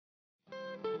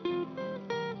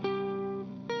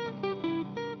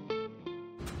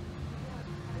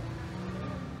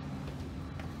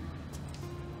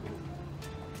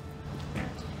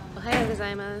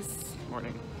gozaimasu.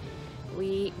 Morning.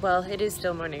 Well, it is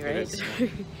still morning, right? It is.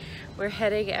 We're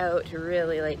heading out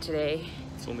really late today.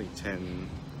 It's only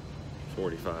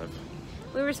 10:45.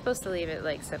 We were supposed to leave at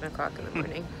like 7 o'clock in the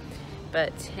morning.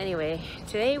 But anyway,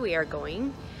 today we are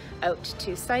going out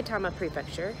to Saitama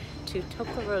prefecture, to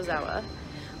Tokorozawa,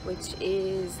 which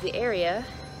is the area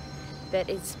that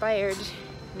inspired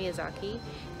Miyazaki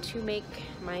to make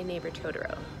My Neighbor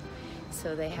Totoro.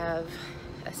 So they have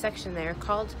a section there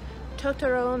called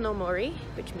Totoro no Mori,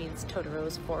 which means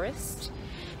Totoro's forest,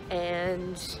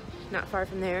 and not far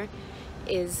from there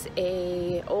is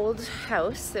a old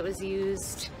house that was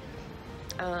used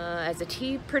as a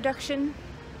tea production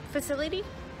facility,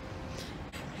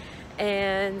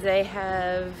 and they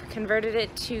have converted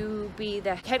it to be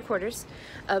the headquarters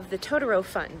of the Totoro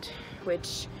Fund,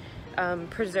 which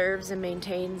preserves and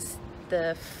maintains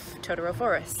the Totoro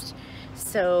forest.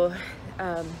 So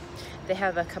they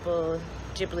have a couple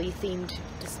Ghibli themed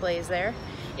displays there.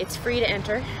 It's free to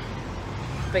enter,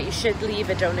 but you should leave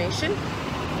a donation.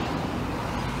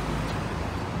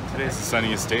 Today's the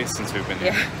sunniest day since we've been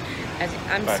here. Yeah,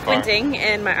 I'm squinting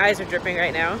and my eyes are dripping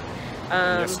right now.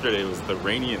 Yesterday was the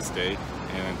rainiest day,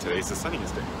 and today's the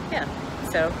sunniest day. Yeah,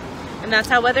 so, and that's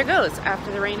how weather goes.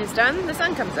 After the rain is done, the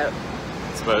sun comes out.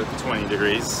 It's about 20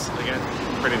 degrees again.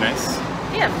 Pretty nice.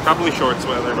 Yeah. Probably shorts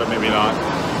weather, but maybe not.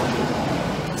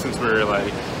 Since we're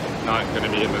like not going to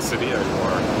be in the city, I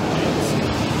wore jeans.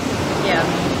 Yeah.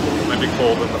 It might be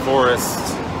cold in the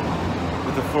forest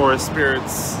with the forest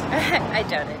spirits. I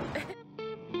doubt it.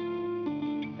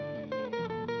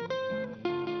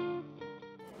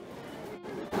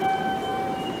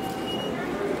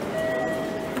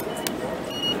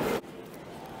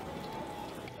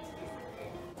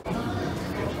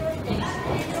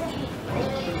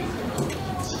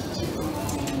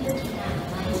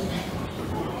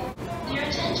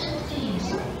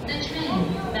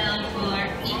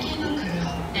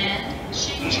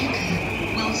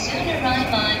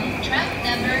 Arrive on track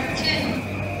number 2.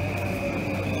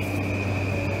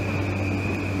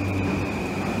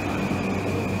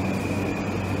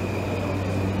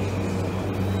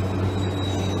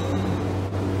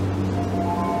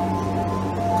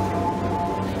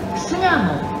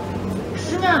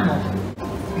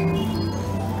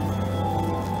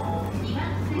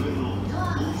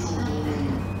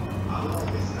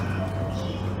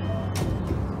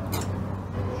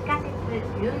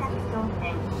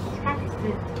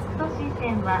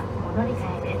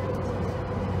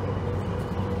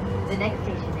 The next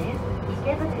station is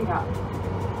Ikebukuro,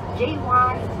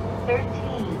 JY13.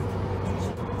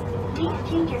 Please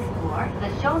change your for the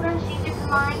Shonan Shinjuku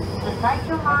line, the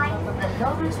Saikyo line, the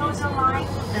Shobu Tojo line,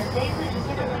 the Seibu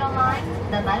Ikebukuro line,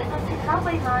 the Marunouchi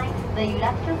subway line, the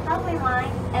Yurakucho subway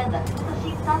line, and the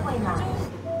Futoshi subway line.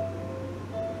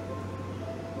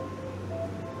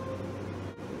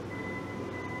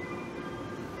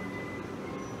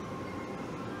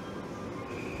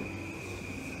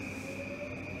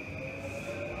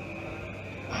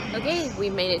 Okay, we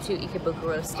made it to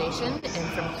Ikebukuro Station, and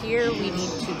from here we need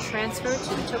to transfer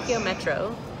to the Tokyo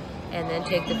Metro, and then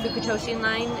take the Fukutoshin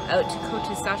line out to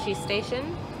Kotesashi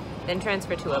Station, then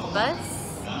transfer to a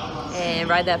bus, and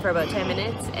ride that for about 10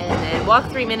 minutes, and then walk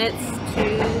 3 minutes to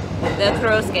the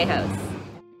Kuroske house.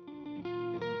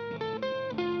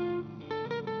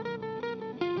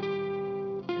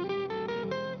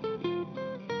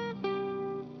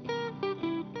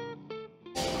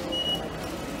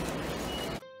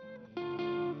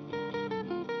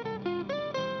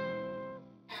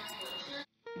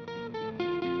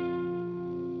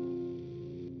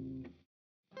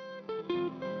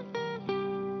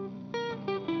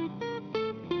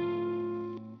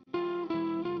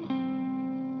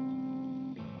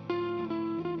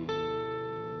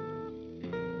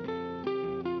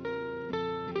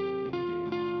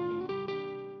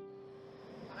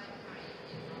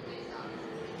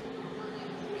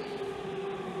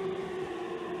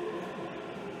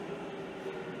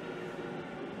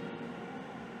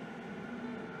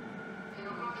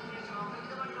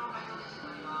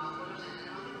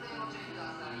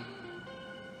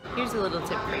 Here's a little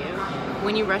tip for you.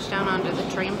 When you rush down onto the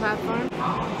train platform,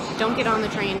 don't get on the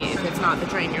train if it's not the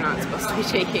train you're not supposed to be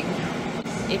taking.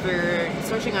 If you're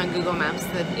searching on Google Maps,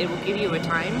 it will give you a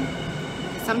time.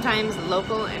 Sometimes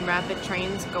local and rapid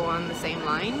trains go on the same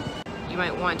line. You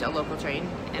might want a local train,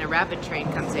 and a rapid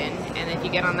train comes in, and if you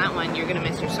get on that one, you're going to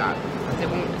miss your stop. It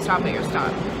won't stop at your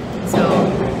stop. So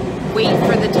wait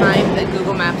for the time that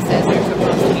Google Maps says you're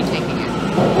supposed to be taking it.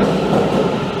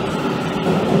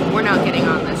 We're not getting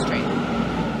on this train.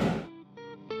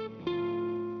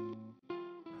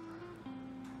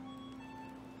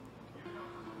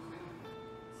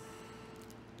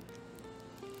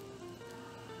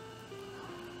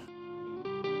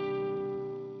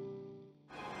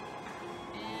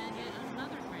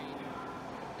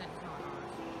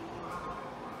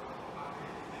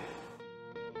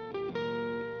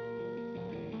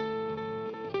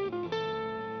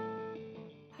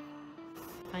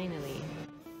 Finally.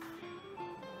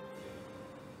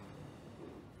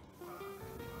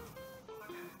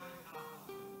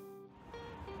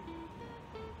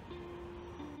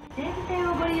西武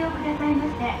線をご利用くださいま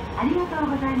してありがとう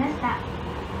ございました。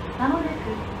まもなく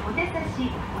お手差し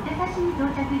に到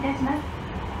着いたします。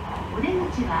お出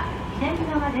口は左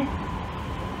側です。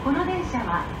この電車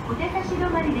はお手差し止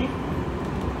まりです。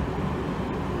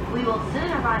We will soon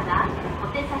arrive at お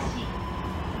手差し。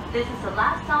This is the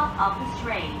last stop of this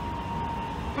train.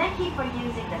 Thank you for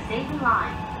using the Seibu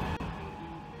line.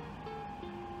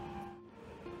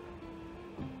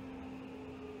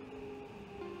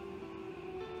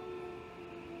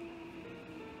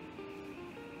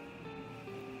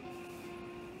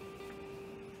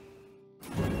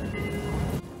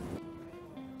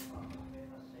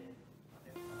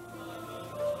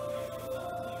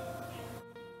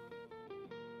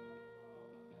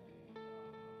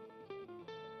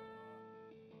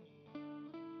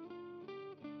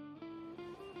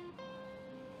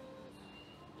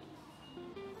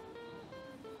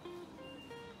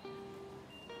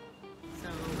 So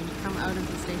when you come out of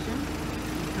the station,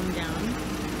 you come down,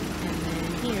 and then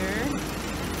here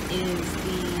is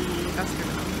the bus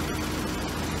terminal.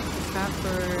 The stop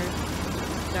for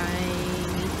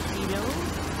Dainichido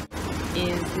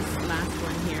is this last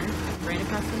one here, right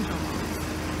across from Tomo.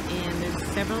 And there's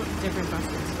several different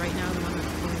buses. Right now the one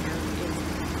that's going out is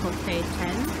Kote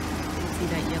 10. You can see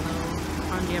that yellow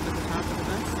kanji up at the top of the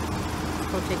bus.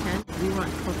 Kote 10. We want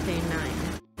Kote 9,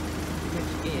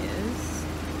 which is...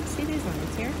 See these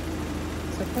lines here?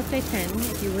 So Kote 10,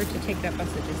 if you were to take that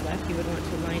bus that just left, you would want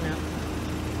to line up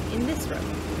in this row.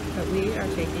 But we are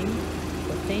taking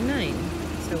Kote 9,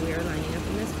 so we are lining up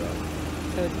in this row.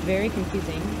 So it's very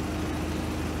confusing,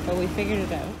 but we figured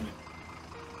it out.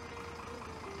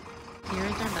 Here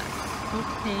is our bus,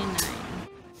 Kote 9.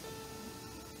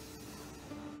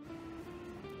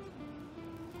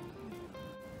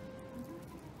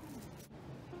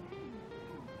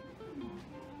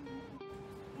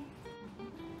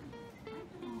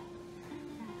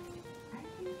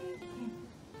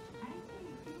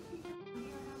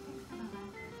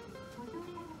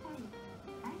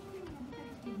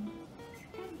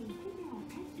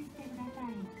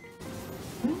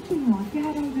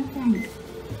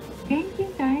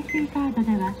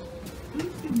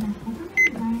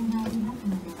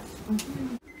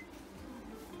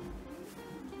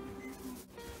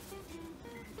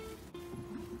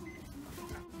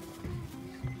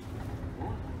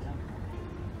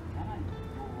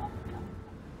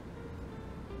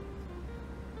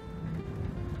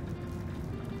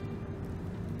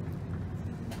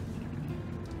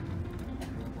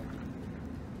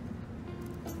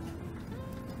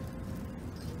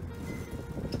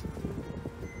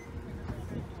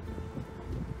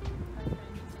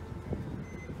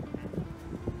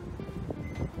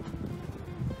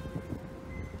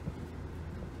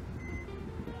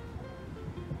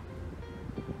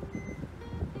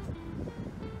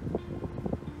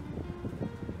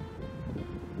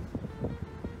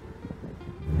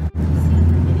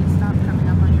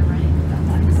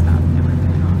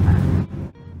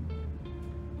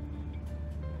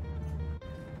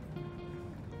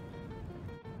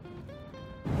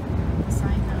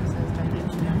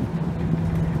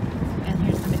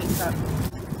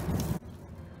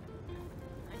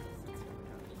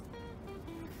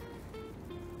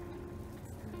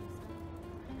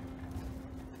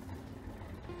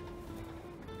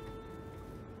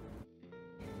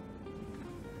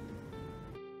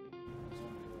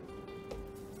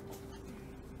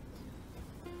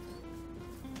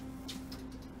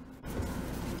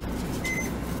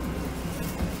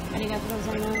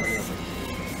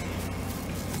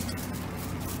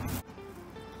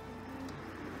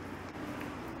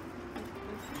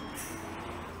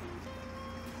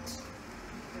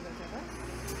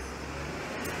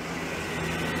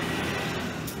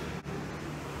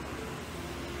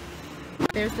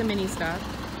 There's the mini stop.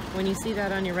 When you see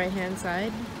that on your right hand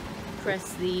side,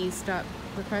 press the stop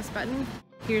request button.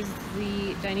 Here's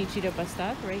the Dainichido bus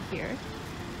stop right here.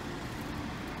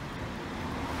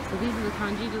 So these are the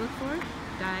kanji to look for.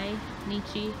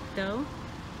 Dainichido.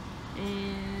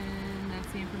 And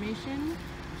that's the information,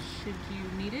 should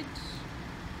you need it.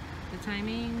 The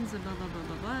timings, blah blah blah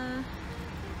blah blah.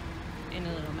 And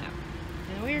a little map.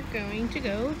 And we're going to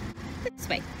go this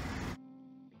way.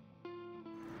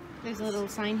 There's a little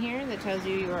sign here that tells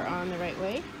you are on the right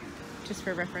way, just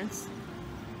for reference.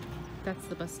 That's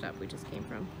the bus stop we just came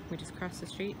from. We just crossed the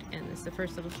street, and this is the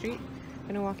first little street. I'm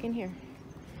gonna walk in here.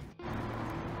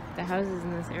 The houses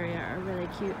in this area are really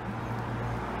cute.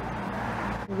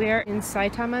 We're in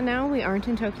Saitama now. We aren't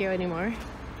in Tokyo anymore.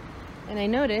 And I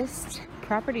noticed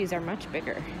properties are much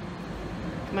bigger,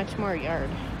 much more yard.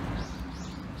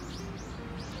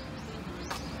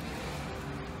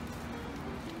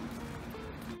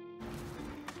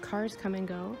 Cars come and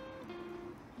go,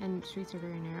 and streets are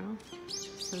very narrow.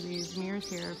 So these mirrors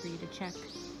here are for you to check,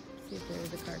 see if there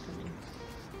is a car coming.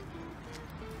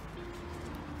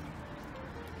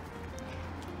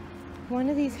 One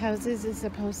of these houses is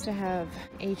supposed to have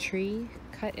a tree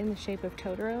cut in the shape of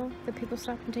Totoro that people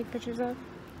stop and take pictures of.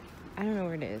 I don't know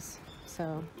where it is,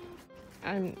 so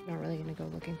I'm not really gonna go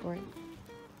looking for it.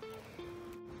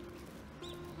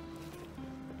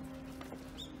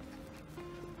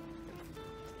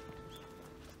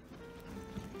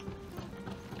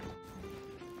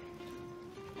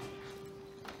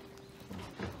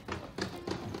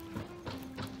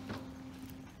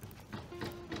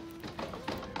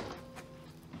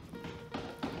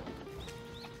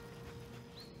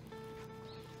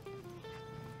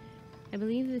 I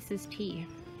believe this is tea.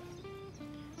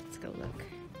 Let's go look.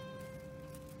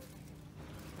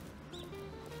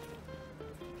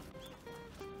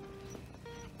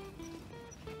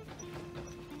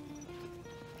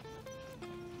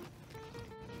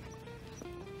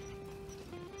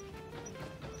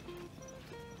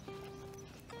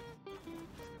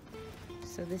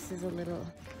 So this is a little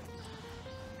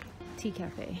tea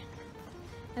cafe.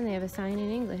 And they have a sign in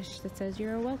English that says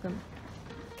you're welcome.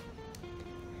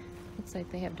 Looks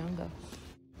like they have dongo.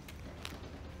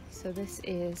 So this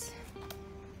is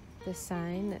the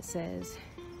sign that says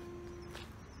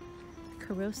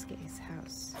Kuroske's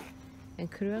house.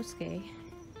 And Kuroske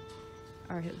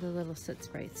are the little Soot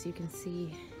Sprites. You can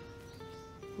see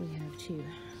we have two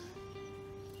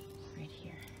right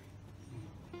here.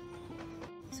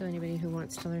 So anybody who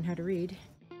wants to learn how to read,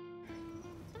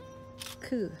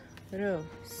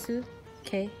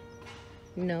 Kurosuke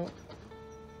no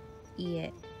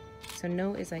ie. So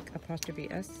no is like apostrophe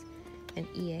S, and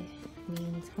ie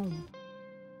means home.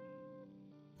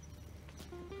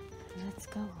 Let's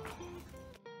go.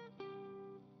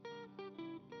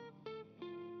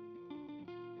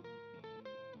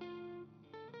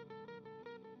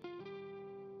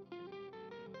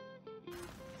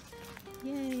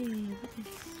 Yay! Look at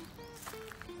this.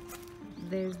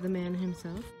 There's the man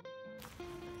himself.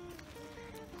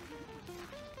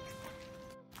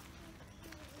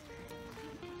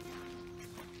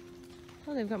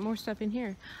 Oh, they've got more stuff in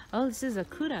here. Oh, this is a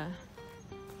kura.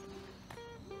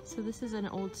 So this is an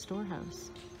old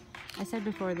storehouse. I said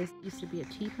before this used to be a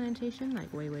tea plantation,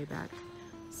 like way, way back.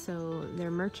 So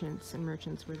they're merchants, and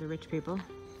merchants were the rich people,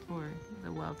 or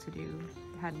the well-to-do,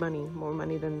 had money, more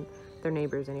money than their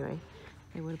neighbors anyway.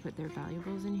 They would have put their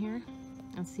valuables in here.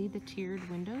 And see the tiered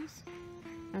windows?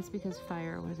 That's because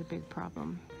fire was a big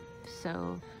problem.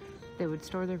 So they would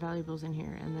store their valuables in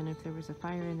here, and then if there was a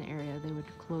fire in the area, they would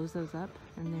close those up,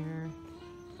 and they're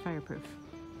fireproof.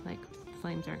 Like,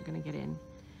 flames aren't gonna get in.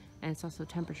 And it's also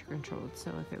temperature controlled,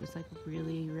 so if it was like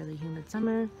really, really humid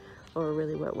summer or a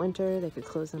really wet winter, they could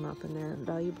close them up and their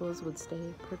valuables would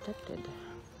stay protected.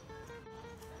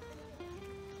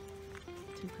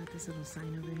 So we've got this little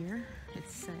sign over here. It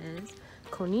says,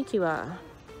 Konnichiwa.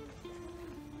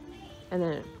 And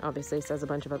then it obviously says a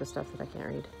bunch of other stuff that I can't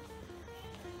read.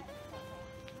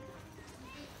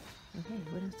 Okay,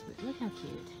 what else? Look how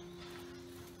cute.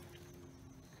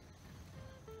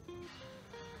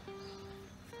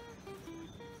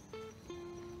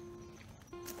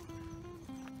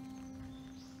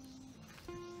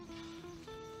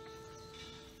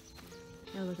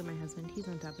 Oh, look at my husband. He's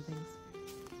on top of things.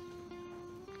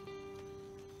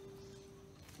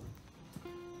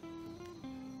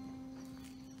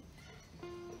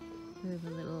 We have a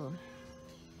little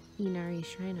Inari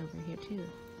shrine over here too.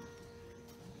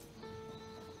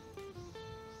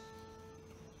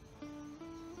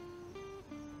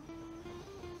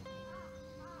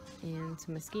 And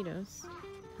some mosquitoes.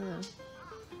 Hello.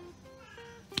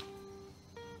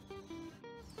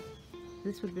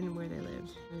 This would have been where they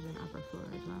lived. There's an upper floor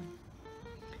as well.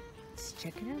 Let's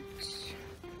check it out.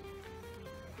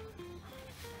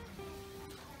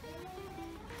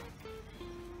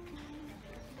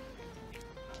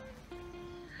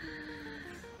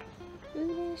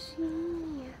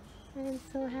 Urashi! I'm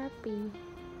so happy.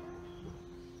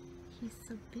 He's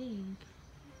so big.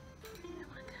 I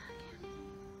want to hug him.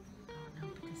 Oh no,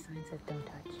 but the sign said don't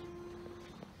touch.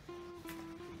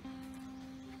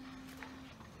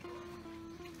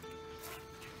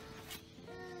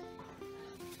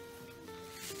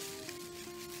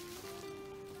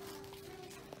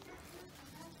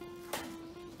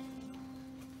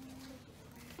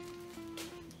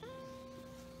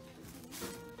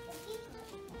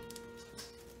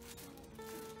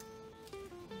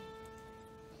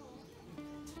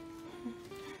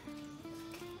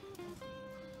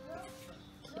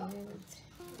 cards.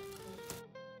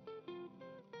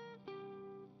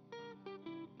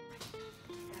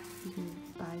 You can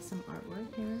buy some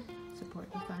artwork here,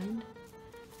 support the fund.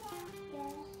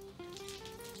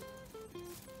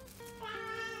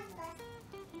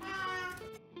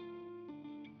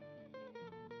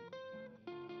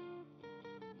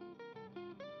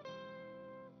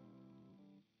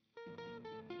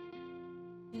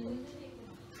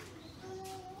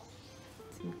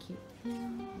 Some cute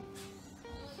things.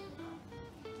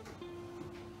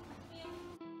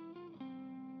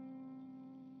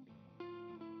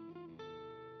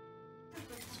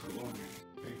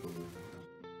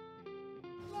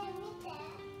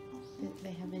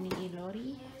 They have an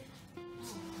ilori.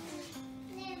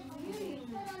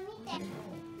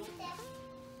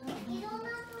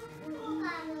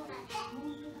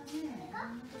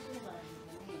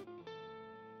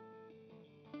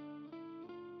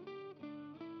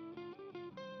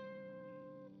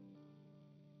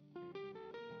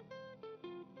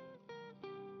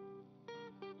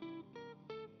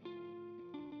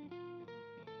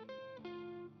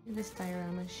 This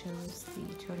diorama shows the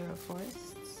Totoro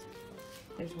forests.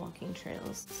 There's walking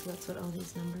trails, so that's what all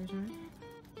these numbers are.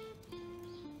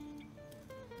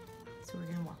 So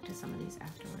we're gonna walk to some of these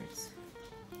afterwards.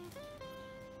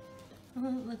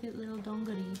 Oh, look at little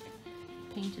Dongari,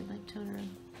 painted like Totoro.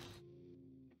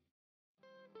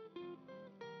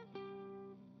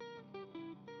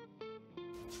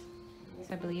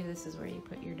 So I believe this is where you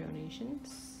put your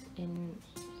donations, in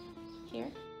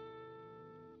here.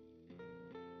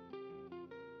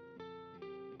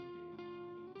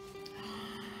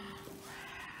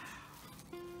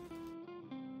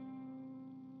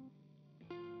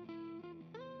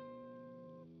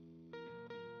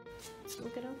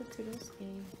 Look at all the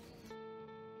Kuroske.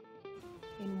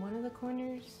 In one of the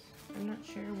corners, I'm not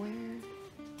sure where,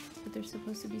 but there's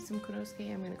supposed to be some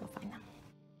Kuroske. I'm gonna go find them.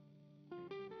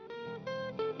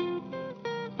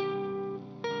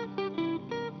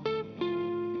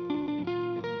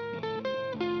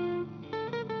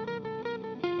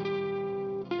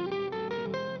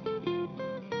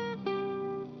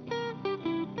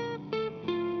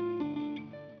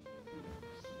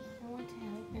 I want to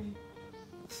help him.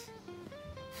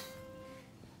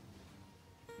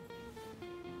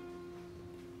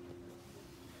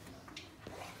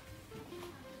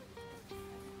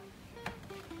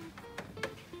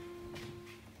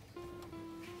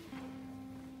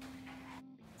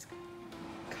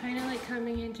 Kind of like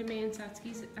coming into May and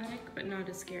Satsuki's attic, but not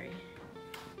as scary.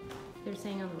 They're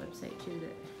saying on the website too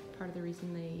that part of the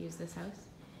reason they use this house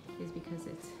is because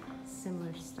it's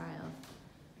similar style,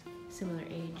 similar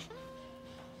age.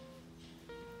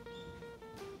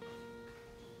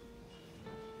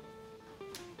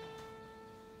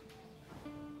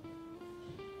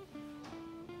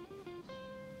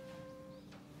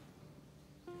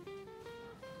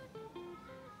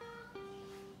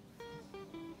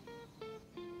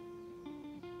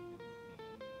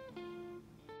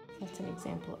 That's an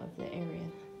example of the area.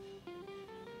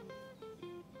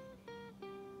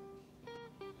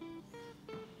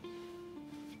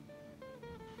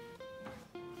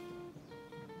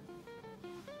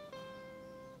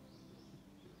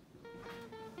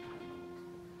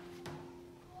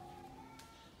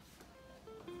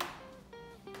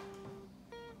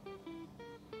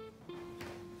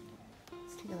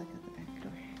 Let's take a look at the back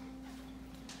door.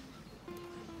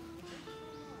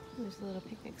 There's a little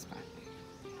picnic spot.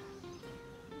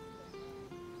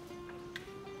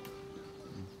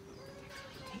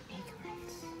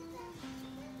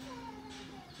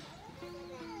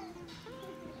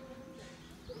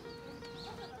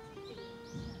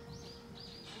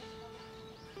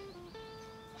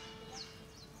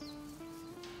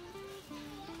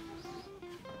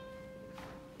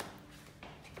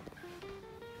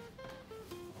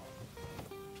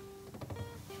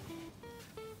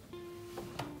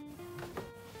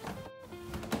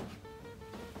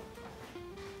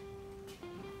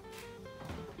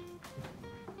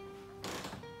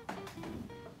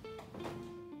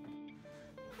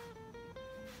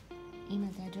 Ima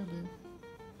daijoubu.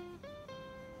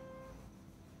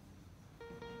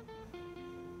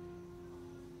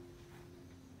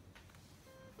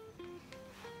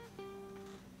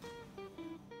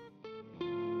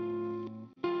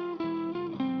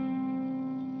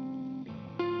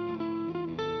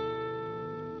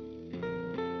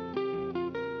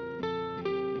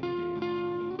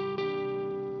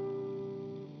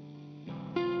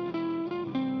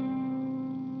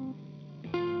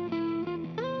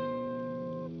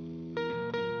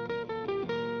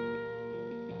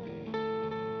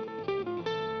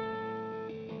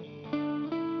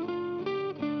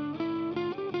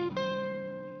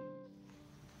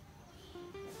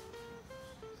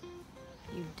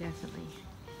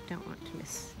 don't want to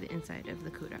miss the inside of the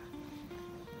kura.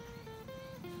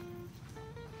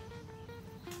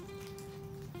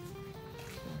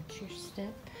 Watch your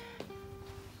step.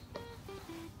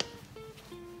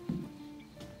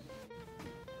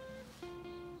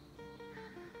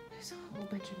 There's a whole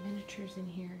bunch of miniatures in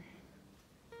here.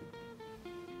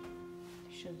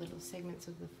 They show little segments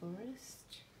of the forest.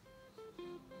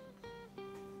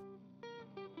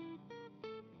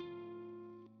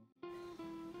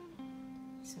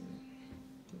 Some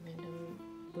random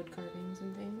wood carvings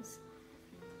and things.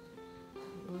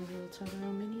 More little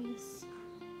Totoro minis.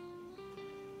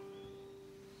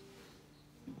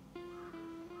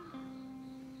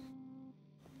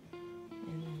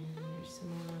 And then there's some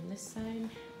more on this side.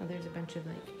 Oh, there's a bunch of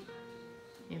like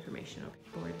informational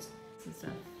boards and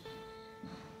stuff.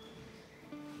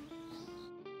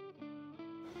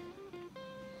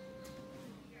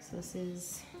 So this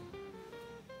is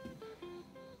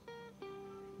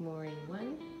Mori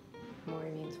 1, Mori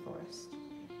means forest,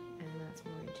 and that's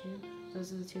Mori 2.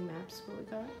 Those are the two maps what we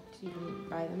got. You can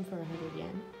buy them for 100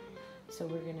 yen. So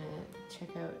we're gonna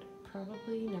check out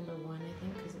probably number 1, I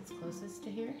think, because it's closest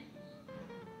to here.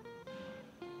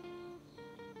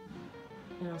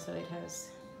 And also it has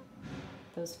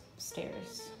those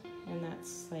stairs, and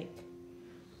that's like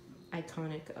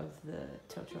iconic of the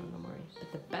Totoro no Mori.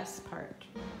 But the best part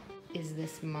is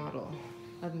this model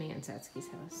of Mei and Satsuki's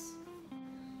house.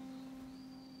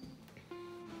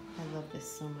 I love this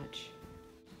so much.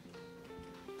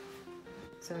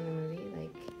 So in the movie,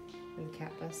 like, when the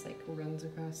cat bus like runs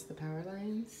across the power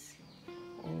lines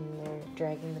and they're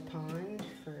dragging the pond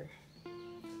for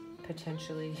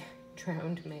potentially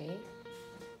drowned Mei.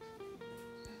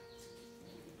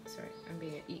 Sorry, I'm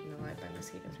being eaten alive by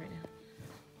mosquitoes right now.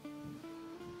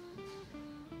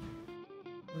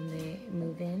 When they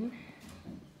move in,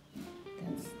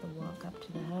 that's the walk up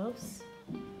to the house.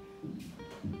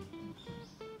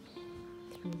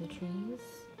 Through the trees,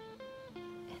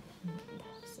 and then the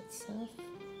house itself.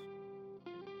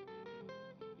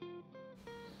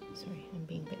 Sorry, I'm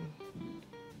being bitten.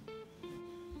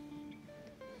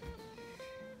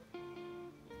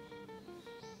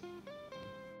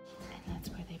 And that's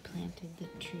where they planted the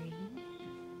tree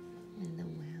and the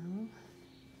well.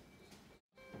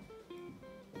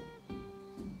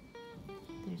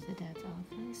 There's the dad's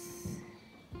office.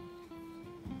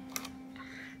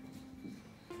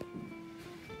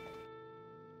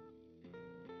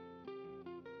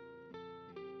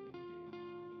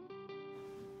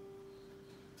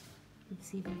 You can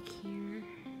see back here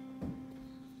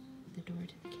the door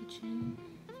to the kitchen.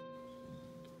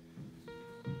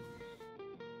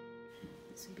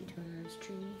 This would be Totoro's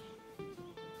tree.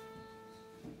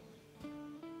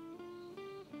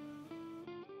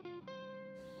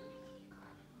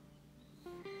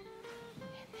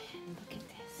 And then look at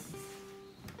this.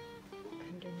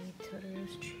 Underneath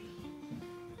Totoro's tree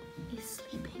is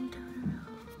sleeping Totoro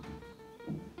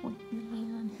with Mei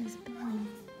on his belly.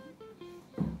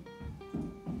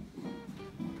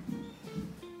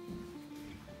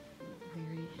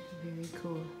 Very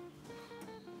cool.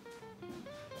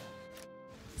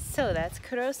 So that's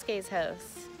Kuroske's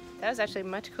house. That was actually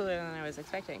much cooler than I was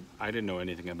expecting. I didn't know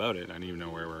anything about it. I didn't even know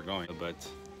where we were going, but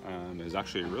it was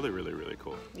actually really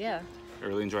cool. Yeah. I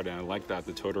really enjoyed it. And I like that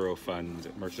the Totoro Fund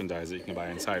merchandise that you can buy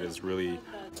inside is really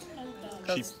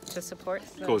cheap. To support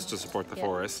the, goes to support the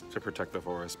forest, to protect the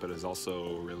forest, but is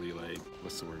also really like,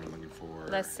 what's the word I'm looking for?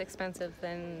 less expensive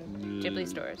than Ghibli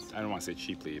stores. I don't want to say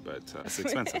cheaply, but it's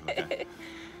expensive. Okay.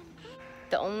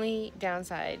 The only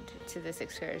downside to this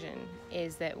excursion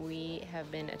is that we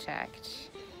have been attacked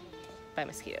by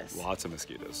mosquitoes. Lots of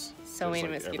mosquitoes. So There's,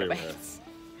 many like, mosquito everywhere. bites.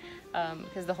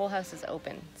 Because the whole house is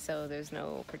open, so there's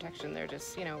no protection. They're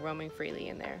just, you know, roaming freely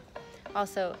in there.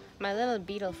 Also, my little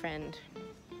beetle friend,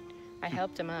 I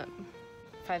helped him up.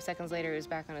 5 seconds later, he was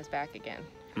back on his back again.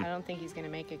 I don't think he's gonna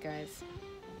make it, guys.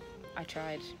 I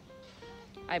tried.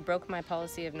 I broke my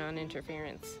policy of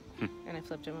non-interference, and I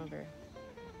flipped him over.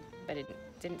 But it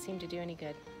didn't seem to do any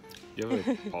good. You have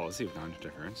a policy of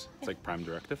non-interference? It's like prime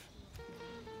directive?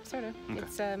 Sort of. Okay.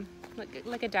 It's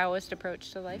like a Taoist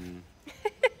approach to life.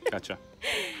 Gotcha.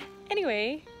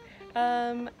 Anyway,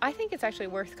 I think it's actually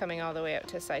worth coming all the way out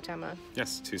to Saitama.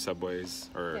 Yes, 2 subways,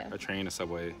 or Yeah. a train, a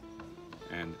subway,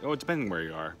 and, depending where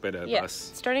you are, but a Yeah, bus.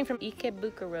 starting from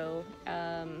Ikebukuro,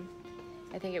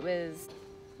 I think it was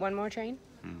 1 more train,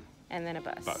 and then a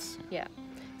bus. Bus, Yeah.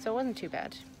 So it wasn't too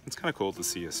bad. It's kind of cool to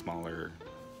see a smaller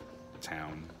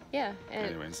town. Yeah, and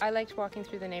Anyways. I liked walking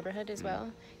through the neighborhood as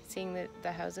well. Seeing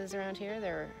the houses around here,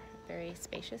 they're very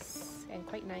spacious and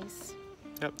quite nice.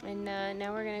 Yep. And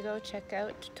now we're gonna go check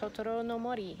out Totoro no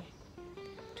Mori.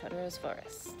 Totoro's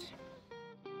forest.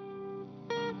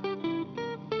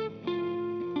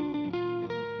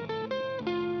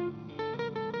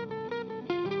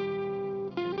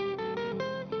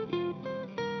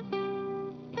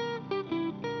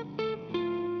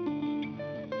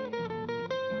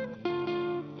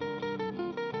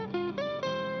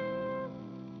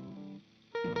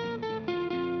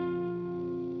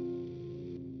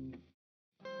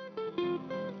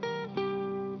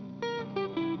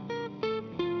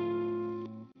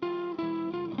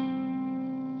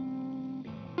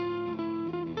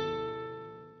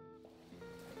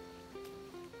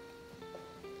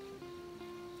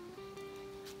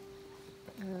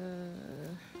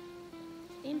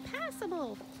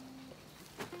 Impassable!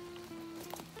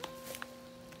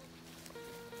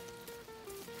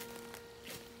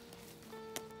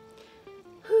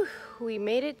 Whew, we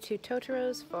made it to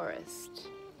Totoro's forest.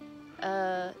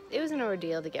 It was an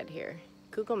ordeal to get here.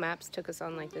 Google Maps took us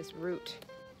on like this route.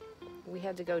 We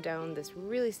had to go down this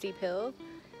really steep hill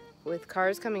with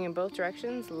cars coming in both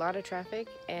directions, a lot of traffic,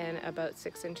 and about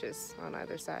 6 inches on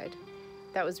either side.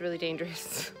 That was really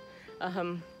dangerous.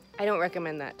 I don't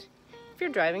recommend that. If you're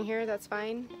driving here, that's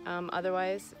fine.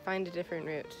 Otherwise, find a different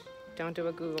route. Don't do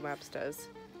what Google Maps does.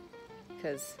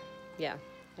 Because, yeah,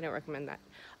 I don't recommend that.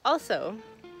 Also,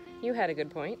 you had a good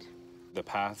point. The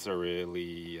paths are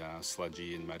really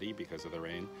sludgy and muddy because of the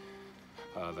rain.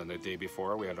 Then the day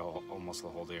before, we had almost the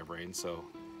whole day of rain. So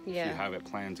if you have it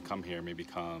planned to come here, maybe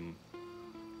come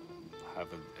have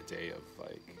a day of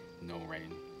like no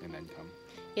rain and then come.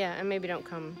 Yeah, and maybe don't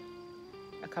come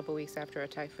a couple weeks after a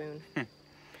typhoon.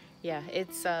 Yeah,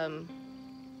 it's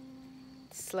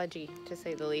sludgy to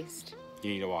say the least. You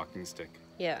need a walking stick.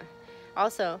 Yeah.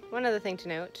 Also, one other thing to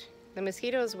note, the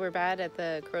mosquitoes were bad at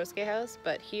the Kuroske house,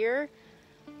 but here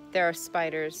there are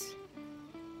spiders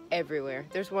everywhere.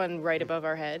 There's one right above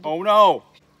our head. Oh no!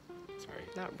 Sorry.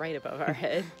 Not right above our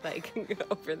head, like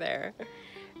over there.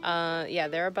 Yeah,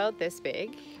 they're about this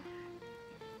big,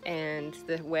 and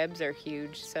the webs are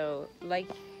huge, so like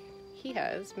he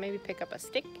has, maybe pick up a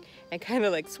stick and kind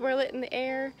of like swirl it in the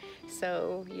air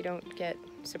so you don't get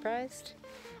surprised.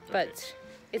 Okay. But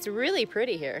it's really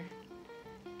pretty here,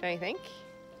 don't you think?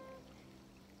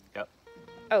 Yep.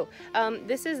 Oh,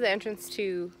 this is the entrance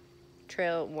to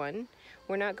Trail 1.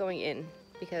 We're not going in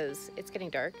because it's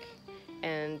getting dark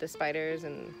and the spiders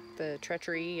and the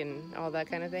treachery and all that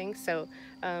kind of thing. So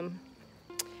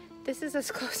this is as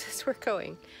close as we're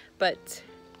going. But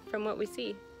from what we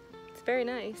see, it's very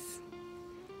nice.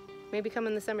 Maybe come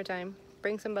in the summertime.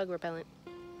 Bring some bug repellent.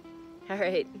 All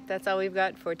right, that's all we've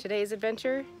got for today's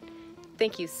adventure.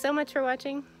 Thank you so much for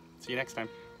watching. See you next time.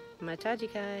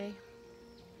 Matajikai.